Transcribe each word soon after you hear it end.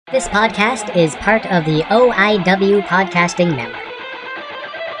This podcast is part of the OIW Podcasting Network.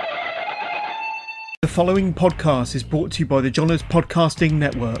 The following podcast is brought to you by the Johners Podcasting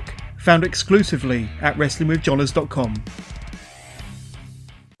Network, found exclusively at WrestlingWithJohners.com.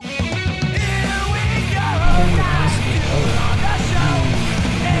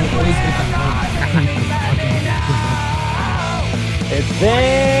 It's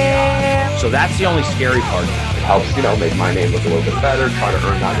there. So that's the only scary part. It helps, make my name look a little bit better, try to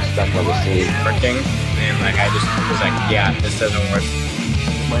earn that respect on the scene. Freaking, and I just was like, yeah, this doesn't work.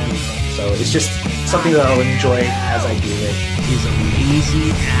 So it's just something that I'll enjoy as I do it. He's a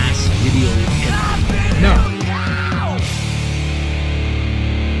lazy ass video editor. No.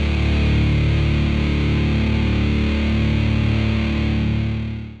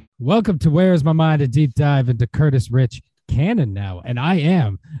 Welcome to Where's My Mind, a deep dive into Curtis Rich Cannon now. And I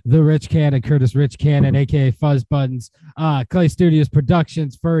am the Rich Cannon, Curtis Rich Cannon, aka Fuzz Buttons, Clay Studios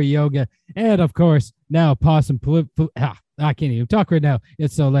Productions, Furry Yoga, and of course, now Possum Floof. I can't even talk right now.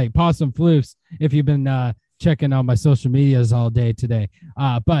 It's so late. Possum Floofs, if you've been checking on my social medias all day today.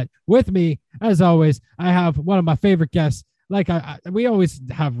 But with me, as always, I have one of my favorite guests. We always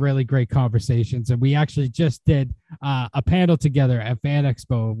have really great conversations, and we actually just did a panel together at Fan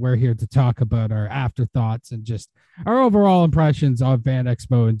Expo. We're here to talk about our afterthoughts and just our overall impressions of Fan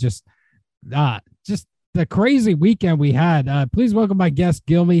Expo and just the crazy weekend we had. Please welcome my guest,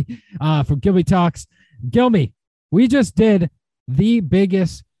 Gilmy, from GuilmyTalks. Gilmy, we just did the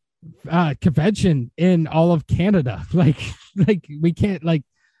biggest convention in all of Canada. We can't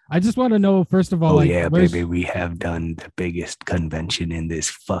I just want to know, first of all, baby, we have done the biggest convention in this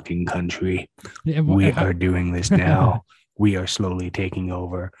fucking country. We are doing this now. We are slowly taking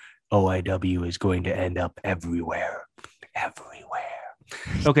over. OIW is going to end up everywhere.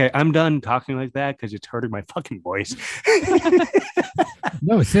 Okay, I'm done talking like that because it's hurting my fucking voice.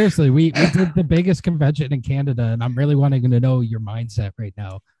 No, seriously, we did the biggest convention in Canada, and I'm really wanting to know your mindset right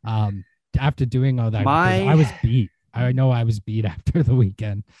now. After doing all that, I was beat. I know I was beat after the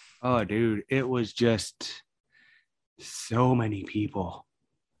weekend. Oh, dude, it was just so many people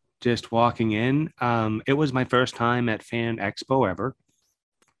just walking in. It was my first time at Fan Expo ever.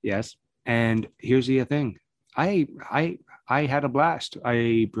 Yes. And here's the thing. I had a blast.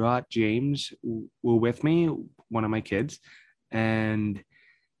 I brought James with me, one of my kids, and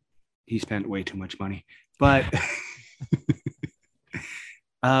he spent way too much money. But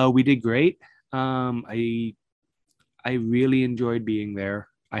we did great. I really enjoyed being there.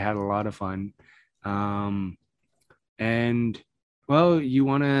 I had a lot of fun. And, well, you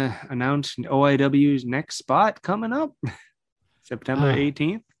want to announce OIW's next spot coming up? September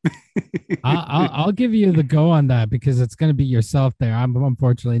 18th? I'll give you the go on that because it's going to be yourself there. I'm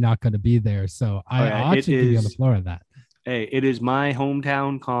unfortunately not going to be there. So I'll actually give you on the floor of that. Hey, it is my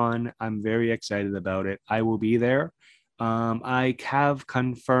hometown con. I'm very excited about it. I will be there. I have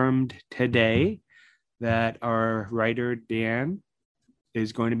confirmed today that our writer, Dan,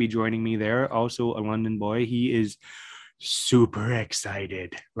 is going to be joining me there. Also a London boy. He is super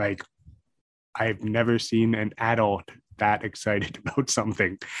excited. I've never seen an adult that excited about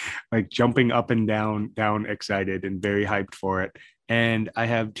something, jumping up and down excited and very hyped for it. And I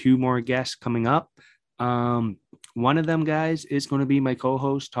have two more guests coming up. One of them guys is going to be my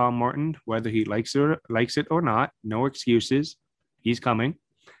co-host, Tom Morton, whether he likes it or not. No excuses. He's coming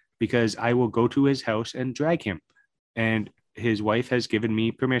because I will go to his house and drag him. And his wife has given me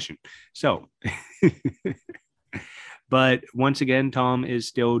permission. So, but once again, Tom is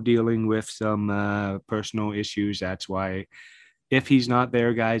still dealing with some personal issues. That's why if he's not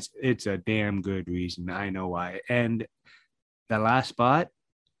there, guys, it's a damn good reason. I know why. And the last spot,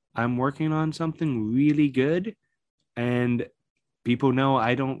 I'm working on something really good. And people know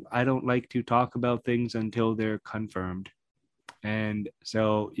I don't like to talk about things until they're confirmed. And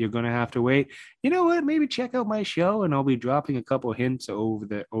so you're going to have to wait. You know what? Maybe check out my show and I'll be dropping a couple hints over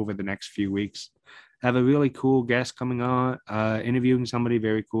the next few weeks. I have a really cool guest coming on, interviewing somebody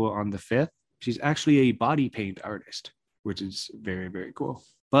very cool on the 5th. She's actually a body paint artist, which is very, very cool.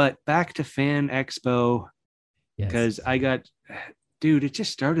 But back to Fan Expo, because it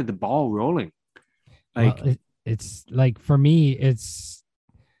just started the ball rolling. It's for me, it's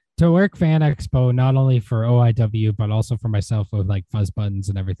to work Fan Expo, not only for OIW, but also for myself with Fuzz Buttons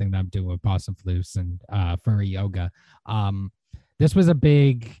and everything that I'm doing with Possum Floofs and Furry Yoga. This was a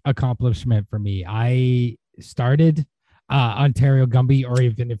big accomplishment for me. I started Ontario Gumby, or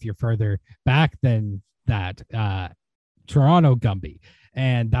even if you're further back than that, Toronto Gumby.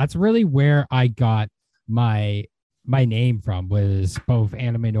 And that's really where I got my name from, was both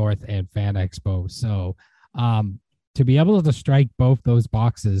Anime North and Fan Expo. So to be able to strike both those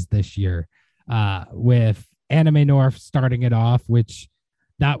boxes this year, with Anime North starting it off, which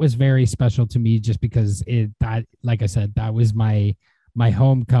that was very special to me, just because like I said, that was my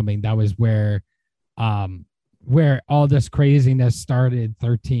homecoming. That was where all this craziness started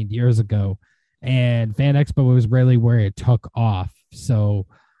 13 years ago, and Fan Expo was really where it took off. So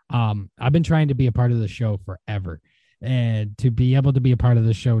I've been trying to be a part of the show forever, and to be able to be a part of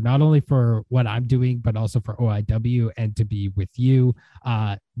the show, not only for what I'm doing, but also for OIW, and to be with you,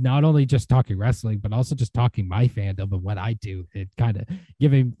 not only just talking wrestling, but also just talking my fandom of what I do, and kind of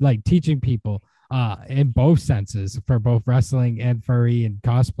teaching people in both senses, for both wrestling and furry and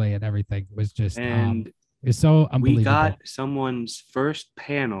cosplay and everything, was just it's so unbelievable. We got someone's first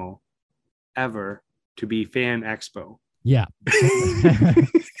panel ever to be Fan Expo. Yeah.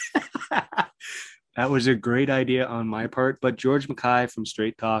 That was a great idea on my part, but George Mackay from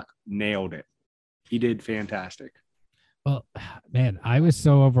Straight Talk nailed it. He did fantastic. Well, man, I was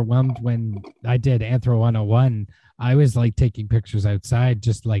so overwhelmed when I did Anthro 101. I was like taking pictures outside,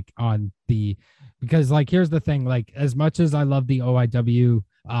 just like because like, here's the thing, like, as much as I love the OIW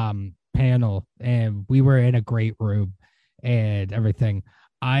panel, and we were in a great room and everything,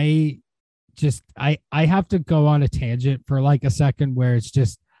 I have to go on a tangent for like a second, where it's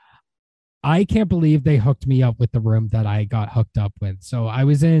just, I can't believe they hooked me up with the room that I got hooked up with. So I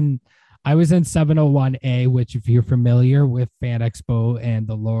was in 701A, which, if you're familiar with Fan Expo and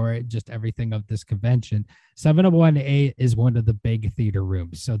the lore, just everything of this convention, 701A is one of the big theater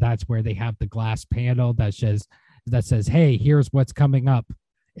rooms. So that's where they have the glass panel that says, hey, here's what's coming up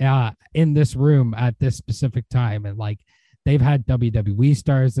in this room at this specific time. And like, they've had WWE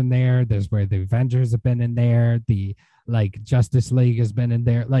stars in there. There's where the Avengers have been in there. The like Justice League has been in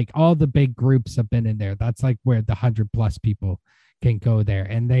there. Like, all the big groups have been in there. That's like where the 100+ people can go there.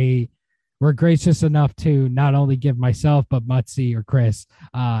 And they were gracious enough to not only give myself, but Mutzi or Chris,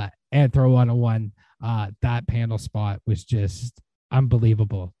 Anthro 101, that panel spot was just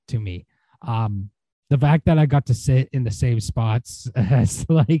unbelievable to me. The fact that I got to sit in the same spots as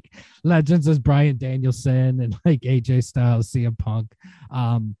like legends as Bryan Danielson and like AJ Styles, CM Punk,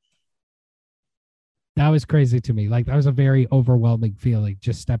 that was crazy to me. Like, that was a very overwhelming feeling,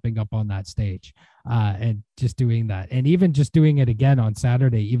 just stepping up on that stage and just doing that. And even just doing it again on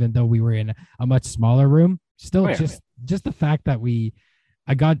Saturday, even though we were in a much smaller room, still just the fact that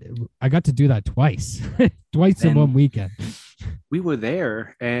I got to do that twice, in one weekend. We were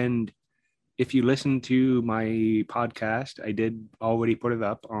there, and if you listen to my podcast, I did already put it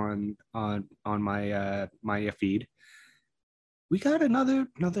up on my feed. We got another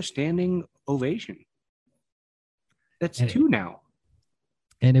standing ovation. That's two now.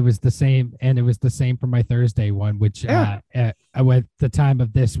 And it was the same. And it was the same for my Thursday one, which at the time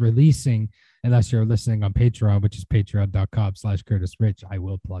of this releasing, unless you're listening on Patreon, which is patreon.com/Curtis Rich. I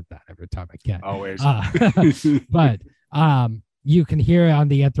will plug that every time I can. Always. But you can hear on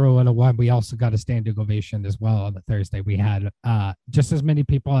the Anthro 101, we also got a standing ovation as well on the Thursday. We had just as many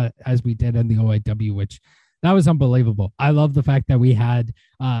people as we did in the OIW, which that was unbelievable. I love the fact that we had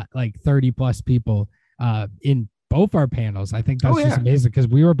like 30+ people in both our panels. I think that's just amazing, because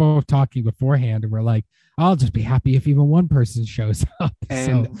we were both talking beforehand and we're like, I'll just be happy if even one person shows up.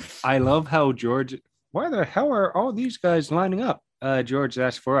 And I love how George, why the hell are all these guys lining up? George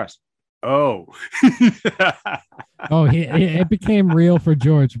asked for us. Oh. It became real for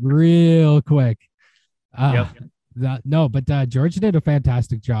George real quick. Yep. But George did a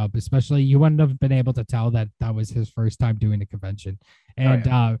fantastic job. Especially, you wouldn't have been able to tell that was his first time doing a convention,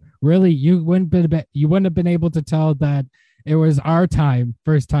 and really, you wouldn't have been able to tell that it was our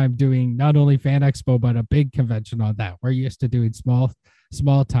first time doing not only Fan Expo but a big convention on that. We're used to doing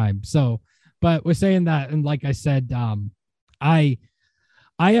small time. So, but we're saying that, and like I said,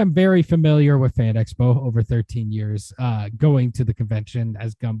 I am very familiar with Fan Expo over 13 years, going to the convention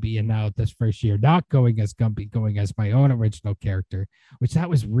as Gumby, and now this first year not going as Gumby, going as my own original character, which that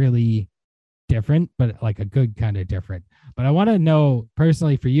was really different, but like a good kind of different. But I want to know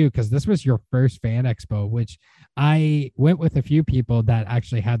personally for you, because this was your first Fan Expo, which I went with a few people that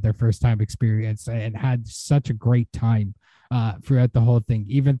actually had their first time experience and had such a great time throughout the whole thing,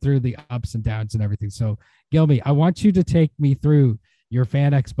 even through the ups and downs and everything. So Gilmy, I want you to take me through your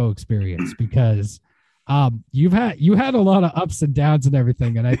Fan Expo experience, because you had a lot of ups and downs and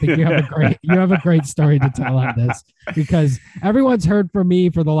everything, and I think you have a great story to tell on this, because everyone's heard from me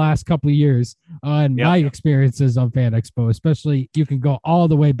for the last couple of years on my experiences on Fan Expo. Especially, you can go all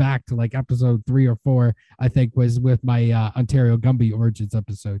the way back to like episode 3 or 4, I think, was with my Ontario Gumby Origins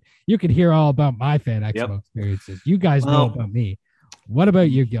episode. You can hear all about my Fan Expo experiences. You guys know about me. What about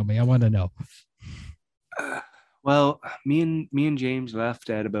you, Gilmy? I want to know. Well, me and James left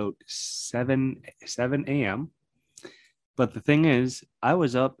at about 7 a.m. But the thing is, I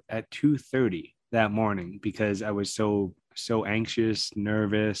was up at 2:30 that morning because I was so anxious,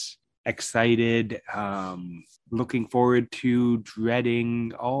 nervous, excited, looking forward to,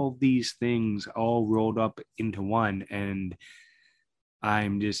 dreading, all these things all rolled up into one. And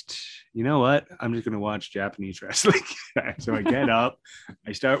I'm just, you know what? I'm just gonna watch Japanese wrestling. So I get up,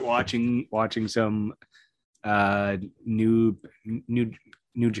 I start watching some new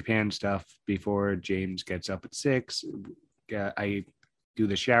New Japan stuff before James gets up at 6. I do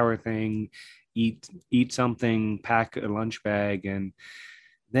the shower thing, eat something, pack a lunch bag, and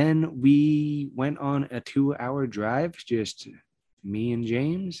then we went on a 2-hour drive, just me and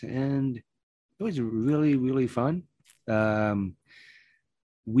James, and it was really, really fun. Um,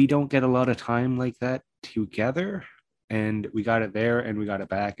 we don't get a lot of time like that together, and we got it there and we got it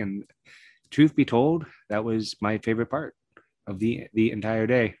back. And truth be told, that was my favorite part of the entire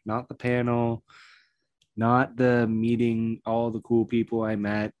day. Not the panel, not the meeting all the cool people I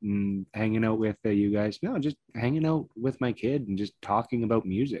met and hanging out with you guys. No, just hanging out with my kid and just talking about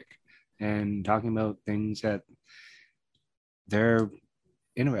music and talking about things that they're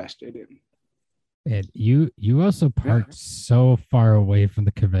interested in. And you also parked so far away from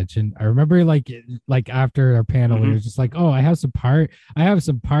the convention. I remember like after our panel, it was just like, oh, I have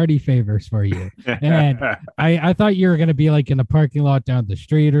some party favors for you. And I thought you were gonna be like in a parking lot down the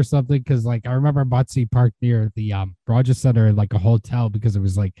street or something, because like I remember Motsy parked near the Rogers Center in like a hotel because it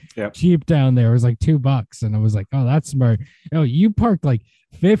was like cheap down there. It was like $2, and I was like, oh, that's smart. Oh, you parked like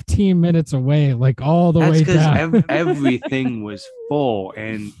 15 minutes away, like all the way down. Everything was full,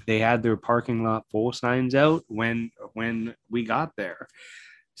 and they had their parking lot full signs out when we got there.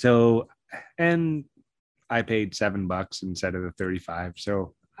 So, and I paid $7 instead of the 35.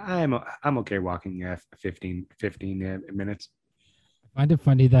 So I'm okay walking 15 minutes. I find it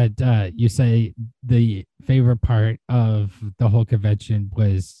funny that you say the favorite part of the whole convention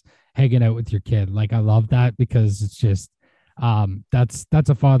was hanging out with your kid. Like I love that, because it's just that's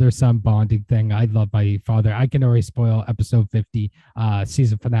a father-son bonding thing. I love my father. I can already spoil episode 50,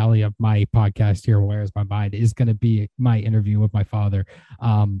 season finale of my podcast here, Where's My Mind, is going to be my interview with my father.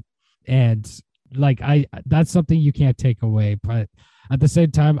 And like that's something you can't take away. But at the same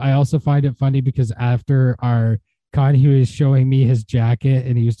time, I also find it funny because after our con, he was showing me his jacket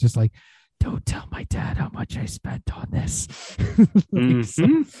and he was just like, don't tell my dad how much I spent on this.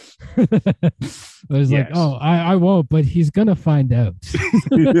 I was like, oh, I won't, but he's gonna find out.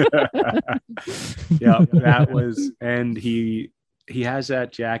 Yeah, that was, and he has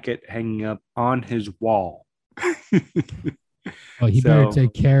that jacket hanging up on his wall. Oh, he better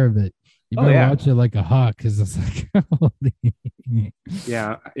take care of it. You better watch it like a hawk, because it's like,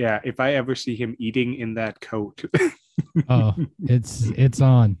 yeah. If I ever see him eating in that coat. Oh, it's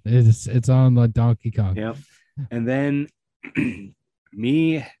on. It's on like Donkey Kong. Yep. And then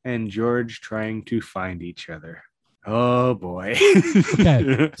me and George trying to find each other. Oh boy.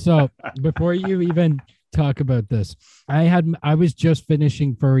 Okay. So before you even talk about this, I was just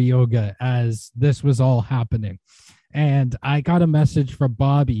finishing furry yoga as this was all happening. And I got a message from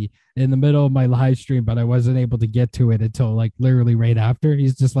Bobby in the middle of my live stream, but I wasn't able to get to it until like literally right after.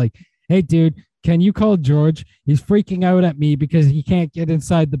 He's just like, hey, dude, can you call George? He's freaking out at me because he can't get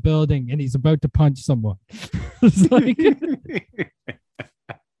inside the building and he's about to punch someone.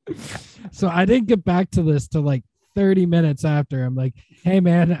 So I didn't get back to this till like 30 minutes after. I'm like, hey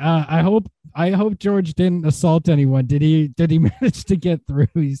man, I hope George didn't assault anyone. Did he manage to get through?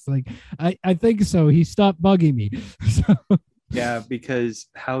 He's like, I think so. He stopped bugging me. So. Yeah, because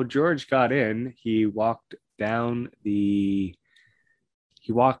how George got in, he walked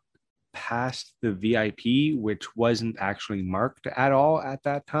past the VIP, which wasn't actually marked at all at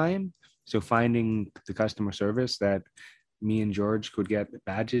that time. So finding the customer service that me and George could get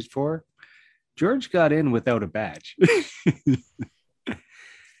badges for, George got in without a badge.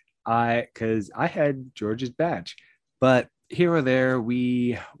 Because I had George's badge. But here or there,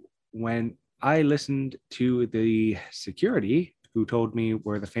 I listened to the security who told me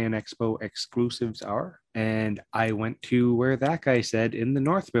where the Fan Expo exclusives are. And I went to where that guy said in the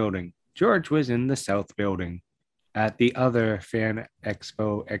North building. George was in the South building at the other Fan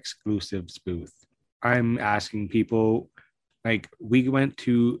Expo exclusives booth. I'm asking people, like, we went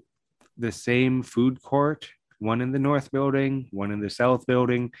to the same food court, one in the North building, one in the South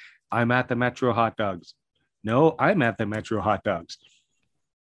building. I'm at the Metro Hot Dogs. No, I'm at the Metro Hot Dogs.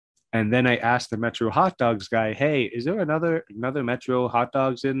 And then I asked the Metro Hot Dogs guy, hey, is there another Metro Hot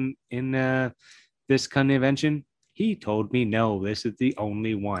Dogs in this convention? He told me, no, this is the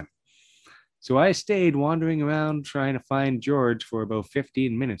only one. So I stayed wandering around trying to find George for about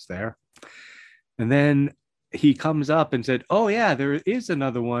 15 minutes there. And then he comes up and said, "Oh yeah, there is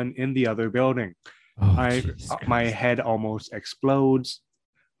another one in the other building." My head almost explodes.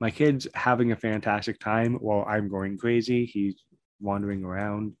 My kid's having a fantastic time while I'm going crazy. He's wandering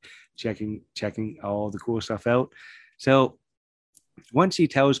around, checking all the cool stuff out. So once he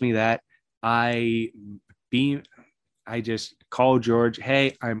tells me that, I just call George.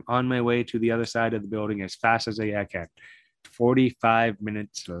 Hey, I'm on my way to the other side of the building as fast as I can. 45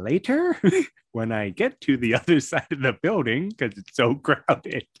 minutes later, when I get to the other side of the building, because it's so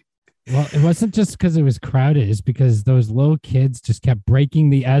crowded. Well, it wasn't just because it was crowded. It's because those little kids just kept breaking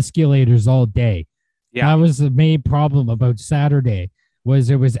the escalators all day. Yeah. That was the main problem about Saturday, was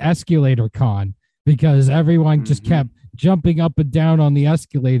it was escalator con, because everyone just kept jumping up and down on the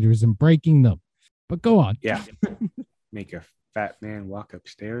escalators and breaking them. But go on. Yeah. Make a fat man walk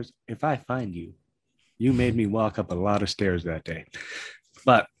upstairs. If I find you, you made me walk up a lot of stairs that day.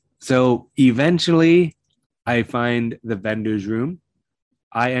 But so eventually I find the vendor's room.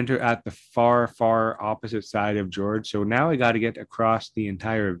 I enter at the far, far opposite side of George. So now I got to get across the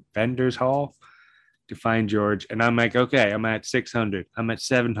entire vendor's hall to find George. And I'm like, okay, I'm at 600. I'm at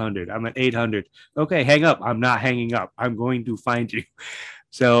 700. I'm at 800. Okay, hang up. I'm not hanging up. I'm going to find you.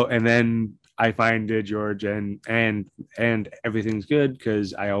 So, and then I find George and everything's good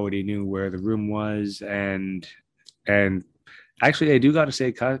because I already knew where the room was. And actually, I do got to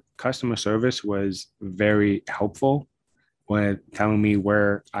say customer service was very helpful when telling me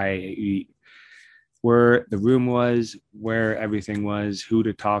where the room was, where everything was, who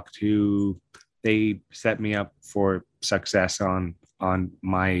to talk to. They set me up for success on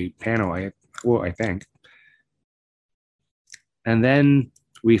my panel, I think. And then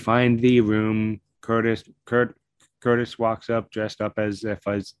we find the room. Curtis walks up dressed up as a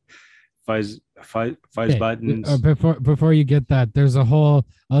fuzz buttons. Before you get that, there's a whole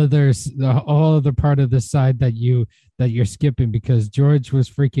other part of the side that you're skipping, because George was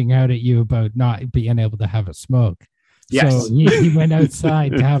freaking out at you about not being able to have a smoke. Yes. So he went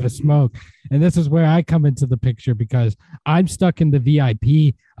outside to have a smoke. And this is where I come into the picture, because I'm stuck in the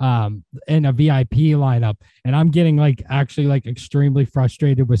VIP lineup, and I'm getting actually extremely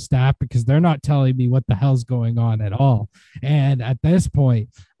frustrated with staff because they're not telling me what the hell's going on at all. And at this point,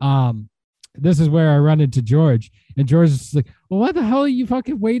 this is where I run into George, and George is like, "Well, what the hell are you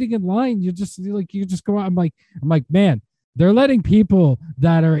fucking waiting in line? You just go out." I'm like, man, they're letting people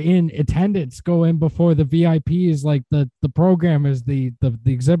that are in attendance go in before the VIPs, like the programmers, the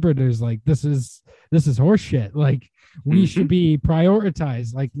exhibitors. Like, this is horseshit. Like, we should be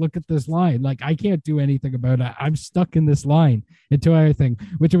prioritized. Like, look at this line. Like, I can't do anything about it. I'm stuck in this line into everything,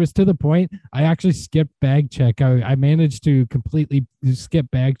 which it was to the point I actually skipped bag check. I managed to completely skip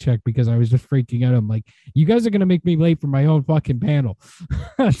bag check because I was just freaking out. I'm like, you guys are going to make me late for my own fucking panel.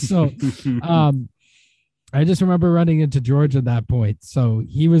 So, I just remember running into George at that point. So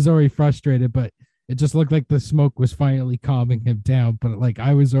he was already frustrated, but it just looked like the smoke was finally calming him down. But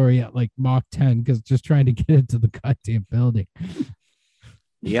I was already at Mach 10 because just trying to get into the goddamn building.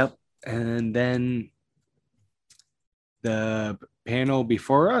 Yep. And then the panel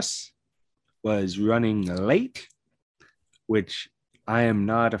before us was running late, which I am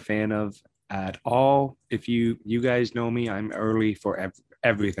not a fan of at all. If you guys know me, I'm early for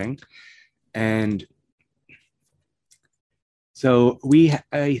everything. And so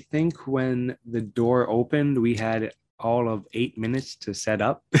I think when the door opened, we had all of 8 minutes to set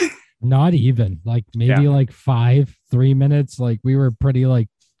up. Not even maybe 3 minutes. We were pretty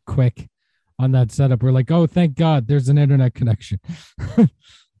quick on that setup. We're like, oh, thank God there's an internet connection.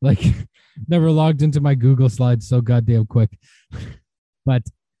 Never logged into my Google Slides so goddamn quick. But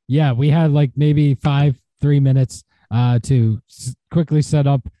yeah, we had maybe 3 minutes to quickly set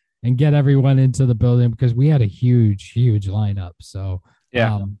up and get everyone into the building because we had a huge lineup. So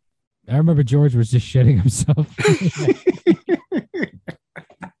yeah, I remember George was just shitting himself.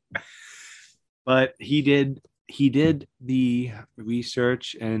 But he did the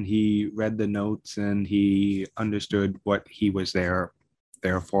research and he read the notes and he understood what he was there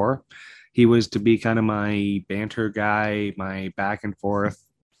for. He was to be kind of my banter guy, my back and forth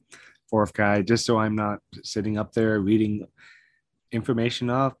guy, just so I'm not sitting up there reading information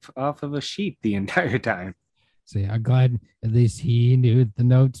off of a sheet the entire time. So yeah, I'm glad at least he knew the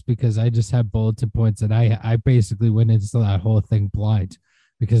notes, because I just had bulletin points and I basically went into that whole thing blind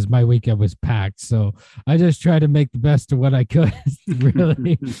because my weekend was packed. So I just tried to make the best of what I could.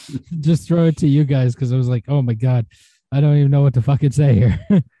 Really just throw it to you guys because I was like, oh my God, I don't even know what to fucking say here.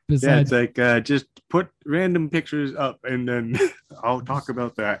 Besides, it's like just put random pictures up and then I'll talk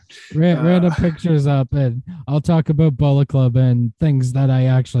about that. random pictures up, and I'll talk about Bullet Club and things that I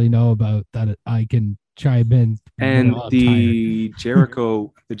actually know about that I can chime in. And I'm the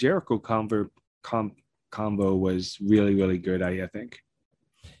Jericho combo was really, really good, I think.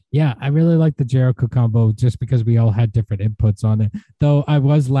 Yeah, I really like the Jericho combo just because we all had different inputs on it. Though I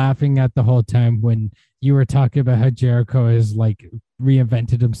was laughing at the whole time when you were talking about how Jericho has like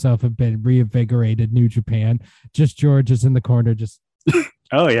reinvented himself and been reinvigorated New Japan. Just George is in the corner, just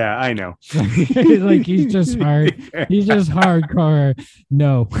Oh yeah, I know. like he's just hard. He's just hardcore.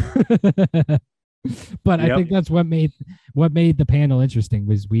 No. But I think that's what made the panel interesting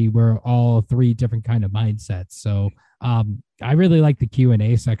was we were all three different kind of mindsets. So I really like the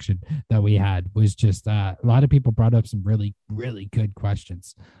Q&A section that we had was just a lot of people brought up some really, really good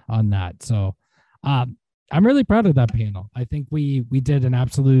questions on that. So I'm really proud of that panel. I think we did an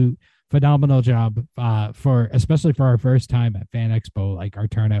absolute phenomenal job especially for our first time at Fan Expo. Like our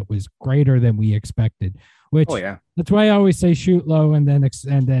turnout was greater than we expected, which that's why I always say shoot low. And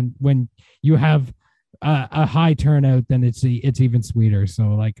then when you have a high turnout, then it's even sweeter. So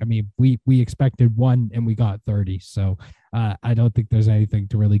like, I mean, we expected 1 and we got 30. So I don't think there's anything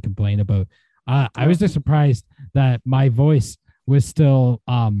to really complain about. I was just surprised that my voice was still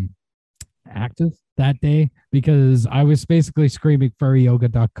active that day because I was basically screaming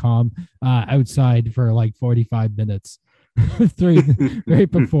furryyoga.com outside for like 45 minutes right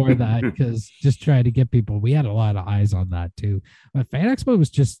before that, because just trying to get people. We had a lot of eyes on that too. But Fan Expo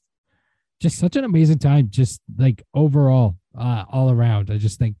was just such an amazing time, just like overall, all around. I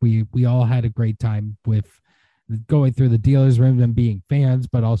just think we all had a great time with going through the dealer's room and being fans,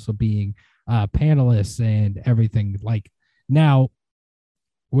 but also being panelists and everything. Like now,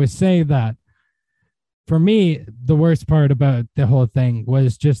 we're saying that for me, the worst part about the whole thing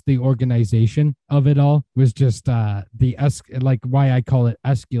was just the organization of it all. Was just like why I call it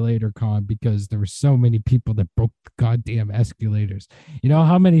escalator con, because there were so many people that broke the goddamn escalators. You know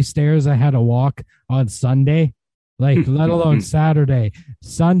how many stairs I had to walk on Sunday, like let alone Saturday.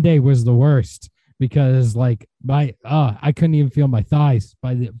 Sunday was the worst because like I couldn't even feel my thighs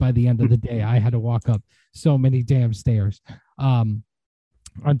by the end of the day. I had to walk up so many damn stairs.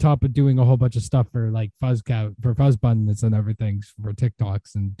 On top of doing a whole bunch of stuff for like fuzz buttons and everything for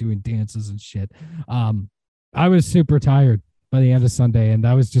TikToks and doing dances and shit. I was super tired by the end of Sunday, and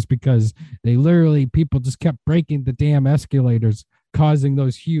that was just because people just kept breaking the damn escalators, causing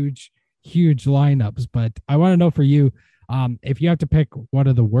those huge lineups. But I want to know for you, if you have to pick one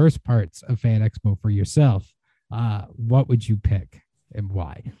of the worst parts of Fan Expo for yourself, what would you pick and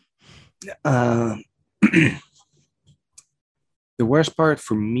why? The worst part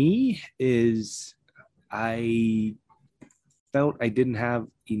for me is I felt I didn't have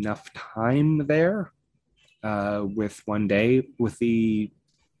enough time there with one day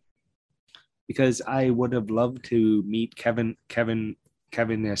because I would have loved to meet Kevin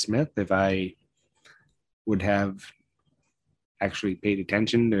Smith if I would have actually paid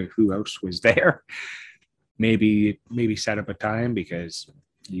attention to who else was there. Maybe set up a time, because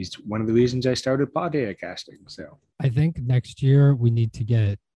he's one of the reasons I started podcasting. So I think next year we need to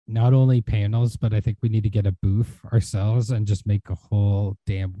get not only panels, but I think we need to get a booth ourselves and just make a whole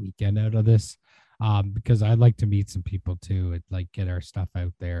damn weekend out of this. Because I'd like to meet some people too and like get our stuff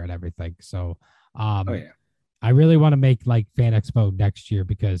out there and everything. So I really want to make like Fan Expo next year,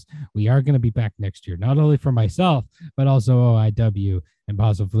 because we are going to be back next year, not only for myself, but also OIW and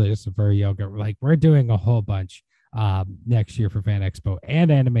possibly for yoga. Like we're doing a whole bunch next year for Fan Expo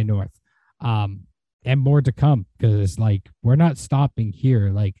and Anime North, and more to come, because like we're not stopping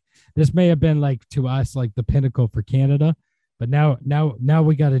here. Like this may have been like to us like the pinnacle for Canada, but now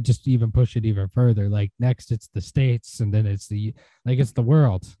we got to just even push it even further. Like next it's the States, and then it's the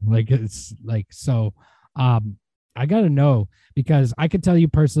world. Like it's like so. I gotta know, because I can tell you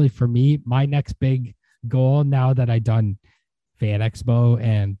personally, for me, my next big goal, now that I done Fan Expo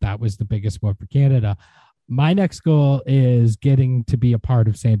and that was the biggest one for Canada, my next goal is getting to be a part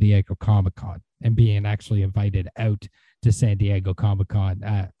of San Diego Comic-Con and being actually invited out to San Diego Comic-Con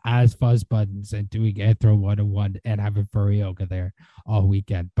as Fuzz Buttons and doing Anthro 101 and having furry yoga there all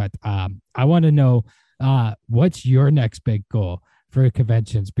weekend. But I want to know what's your next big goal for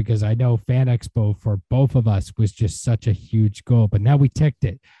conventions, because I know Fan Expo for both of us was just such a huge goal, but now we ticked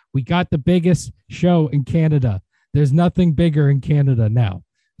it. We got the biggest show in Canada. There's nothing bigger in Canada now.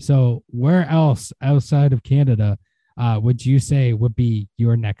 So where else outside of Canada would you say would be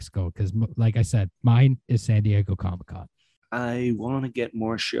your next goal? Because like I said, mine is San Diego Comic-Con. I want to get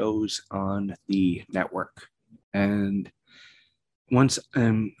more shows on the network. And once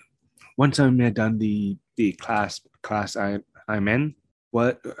I'm done the class I'm in,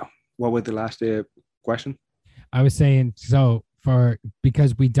 what was the last question? I was saying, so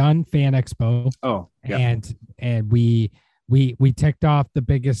because we done Fan Expo. Oh, yeah. And we ticked off the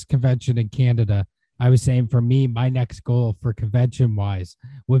biggest convention in Canada. I was saying for me, my next goal for convention wise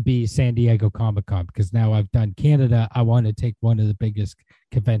would be San Diego Comic-Con, because now I've done Canada. I want to take one of the biggest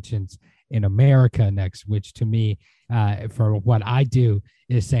conventions in America next, which to me, for what I do,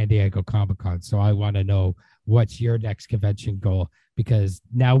 is San Diego Comic-Con. So I want to know what's your next convention goal, because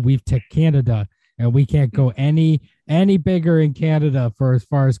now we've ticked Canada and we can't go any bigger in Canada for as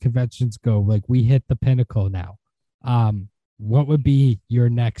far as conventions go. Like, we hit the pinnacle now. What would be your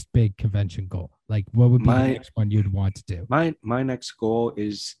next big convention goal? Like, what would be the next one you'd want to do? My next goal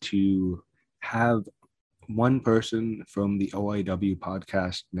is to have one person from the OIW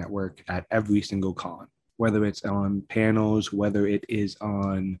podcast network at every single con, whether it's on panels, whether it is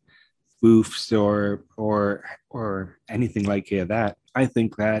on booths or anything like that. I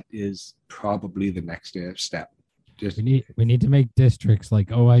think that is probably the next step. We need to make districts like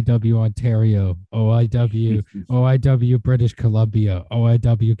OIW Ontario, OIW British Columbia,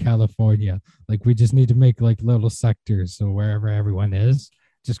 OIW California. Like, we just need to make like little sectors, so wherever everyone is,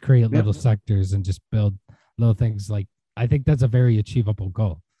 just create little sectors and just build little things. Like, I think that's a very achievable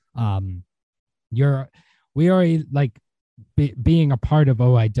goal. We already like being a part of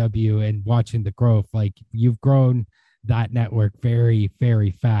OIW and watching the growth. Like, you've grown that network very, very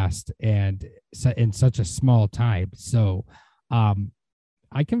fast and in such a small time. So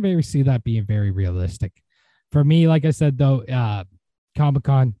I can very see that being very realistic. For me, like I said, though,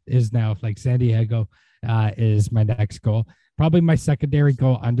 Comic-Con is now, like, San Diego is my next goal. Probably my secondary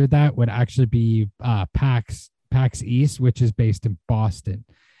goal under that would actually be PAX East, which is based in Boston.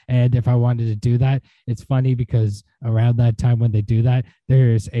 And if I wanted to do that, it's funny because around that time when they do that,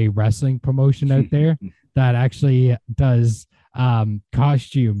 there's a wrestling promotion out there that actually does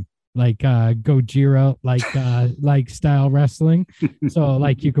costume, like Gojira, like style wrestling. So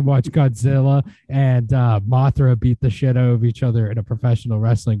like, you can watch Godzilla and Mothra beat the shit out of each other in a professional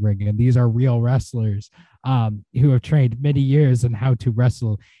wrestling ring. And these are real wrestlers who have trained many years in how to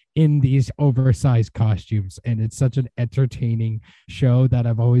wrestle in these oversized costumes, and it's such an entertaining show that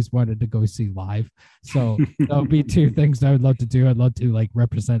I've always wanted to go see live. So that would be two things I would love to do. I'd love to like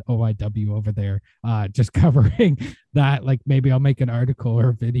represent OIW over there, just covering that. Like, maybe I'll make an article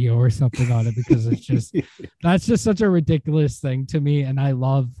or video or something on it, because it's just that's just such a ridiculous thing to me, and I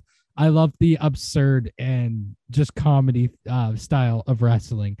love the absurd and just comedy style of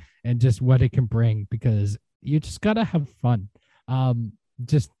wrestling and just what it can bring, because you just gotta have fun.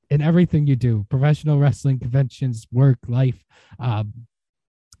 Just in everything you do, professional wrestling, conventions, work, life.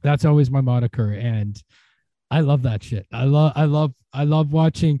 That's always my moniker, and I love that shit. I love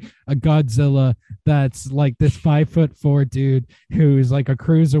watching a Godzilla that's like this 5'4" dude who's like a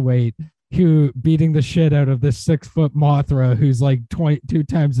cruiserweight, who beating the shit out of this 6 foot Mothra who's like 22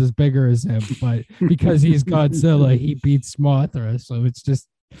 times as bigger as him, but because he's Godzilla, he beats Mothra. So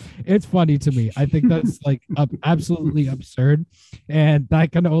it's funny to me. I think that's like absolutely absurd, and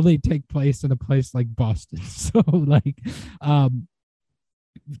that can only take place in a place like Boston. So like,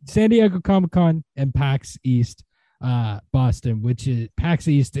 San Diego Comic-Con and PAX East, Boston, which is PAX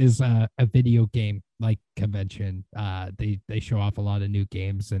East is a video game like convention. They show off a lot of new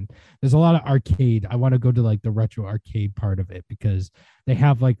games, and there's a lot of arcade. I want to go to like the retro arcade part of it, because they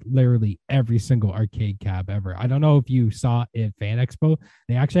have like literally every single arcade cab ever. I don't know if you saw it Fan Expo.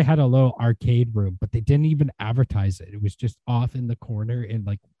 They actually had a little arcade room, but they didn't even advertise it. It was just off in the corner in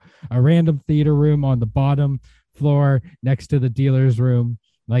like a random theater room on the bottom floor next to the dealer's room.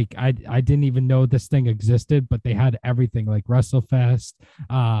 Like, I didn't even know this thing existed, but they had everything like WrestleFest,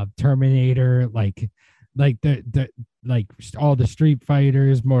 Terminator, like the like all the Street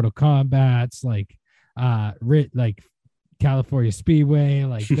Fighters, Mortal Kombats, like California Speedway.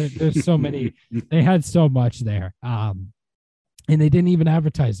 Like there's so many. They had so much there, and they didn't even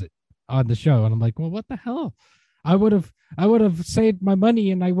advertise it on the show. And I'm like, well, what the hell? I would have saved my money,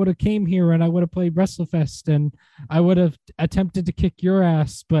 and I would have came here, and I would have played WrestleFest, and I would have attempted to kick your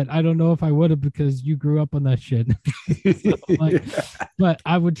ass, but I don't know if I would have, because you grew up on that shit. So, like, but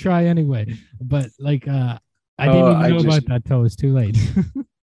I would try anyway. But like, I didn't even know about that till it was too late.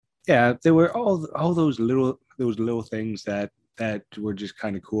 Yeah, there were all those little things that were just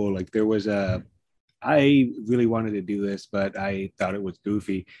kind of cool. Like, there was I really wanted to do this, but I thought it was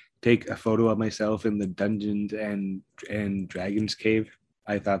goofy. Take a photo of myself in the Dungeons and Dragons cave.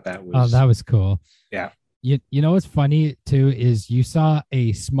 I thought that was cool. Yeah. You know what's funny too is you saw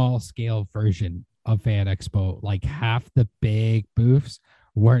a small scale version of Fan Expo, like half the big booths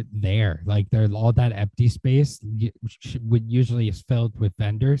weren't there. Like there's all that empty space would usually is filled with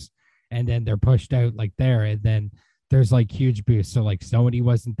vendors, and then they're pushed out like there, and then there's like huge booths. So like Sony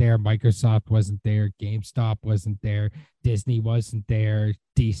wasn't there, Microsoft wasn't there, GameStop wasn't there, Disney wasn't there,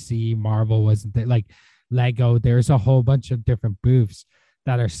 DC, Marvel wasn't there, like Lego. There's a whole bunch of different booths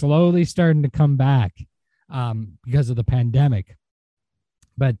that are slowly starting to come back because of the pandemic,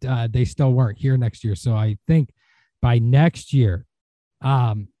 but they still weren't here next year. So I think by next year,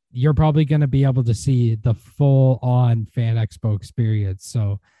 you're probably going to be able to see the full on Fan Expo experience.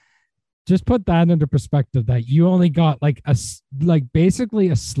 So just put that into perspective, that you only got like basically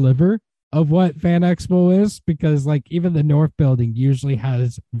a sliver of what Fan Expo is, because like even the North building usually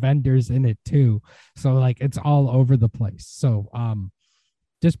has vendors in it too. So like it's all over the place. So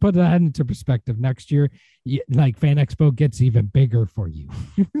just put that into perspective. Next year, like Fan Expo gets even bigger for you.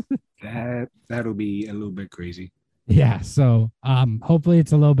 That'll be a little bit crazy. Yeah. So hopefully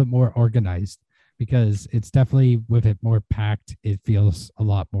it's a little bit more organized, because it's definitely, with it more packed, it feels a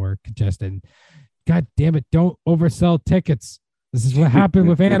lot more congested. God damn it, don't oversell tickets. This is what happened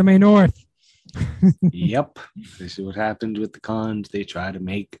with Anime North. Yep. This is what happens with the cons. They try to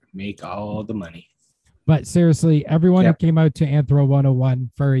make all the money. But seriously, everyone who came out to Anthro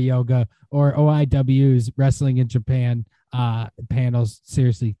 101, Furry Yoga, or OIW's Wrestling in Japan panels,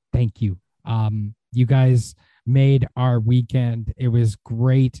 seriously, thank you. You guys made our weekend. It was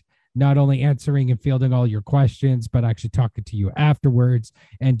great, not only answering and fielding all your questions, but actually talking to you afterwards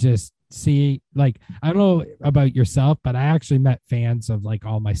and just see, like, I don't know about yourself, but I actually met fans of like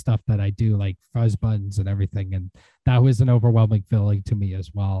all my stuff that I do, like fuzz buttons and everything. And that was an overwhelming feeling to me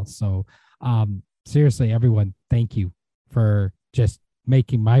as well. So seriously, everyone, thank you for just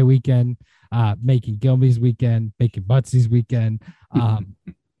making my weekend, making Gilmy's weekend, making Butsy's weekend.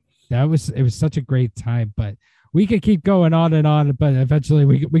 It was such a great time, but we could keep going on and on, but eventually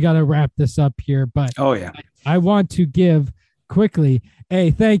we got to wrap this up here. But oh yeah, I want to give quickly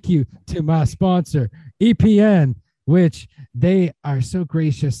a thank you to my sponsor, EPN, which they are so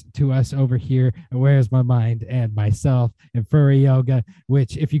gracious to us over here at Where's My Mind and myself and Furry Yoga,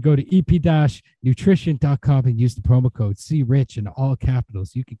 which if you go to ep-nutrition.com and use the promo code CRICH in all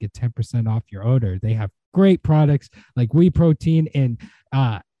capitals, you can get 10% off your order. They have great products like whey protein and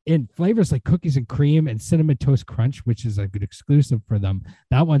in flavors like cookies and cream and cinnamon toast crunch, which is a good exclusive for them.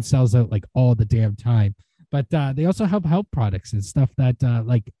 That one sells out like all the damn time. But they also have health products and stuff that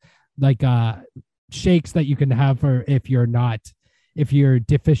like shakes that you can have for if you're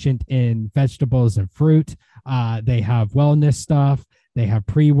deficient in vegetables and fruit. They have wellness stuff. They have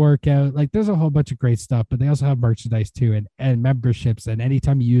pre-workout. Like there's a whole bunch of great stuff, but they also have merchandise too and memberships. And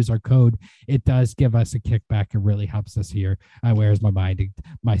anytime you use our code, it does give us a kickback. It really helps us here. Where's My Mind,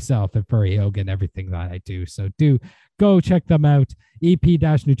 myself and Furry Yoga and everything that I do. So do go check them out,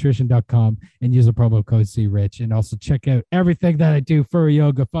 ep-nutrition.com, and use the promo code CRICH. And also check out everything that I do, Furry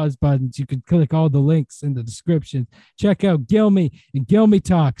Yoga, Fuzz Buttons. You can click all the links in the description. Check out Gilmy and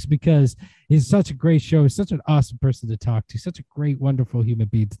GuilmyTalks, because he's such a great show. He's such an awesome person to talk to, such a great, wonderful human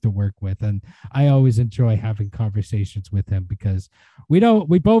being to work with. And I always enjoy having conversations with him, because we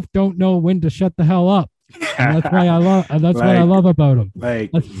both don't know when to shut the hell up. And that's why I love, and that's what I love about him.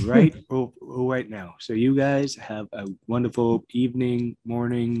 Like right now. So you guys have a wonderful evening,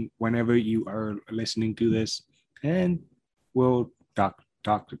 morning, whenever you are listening to this, and we'll talk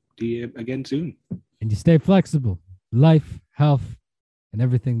to you again soon. And you stay flexible, life, health, and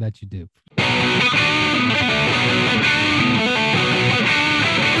everything that you do.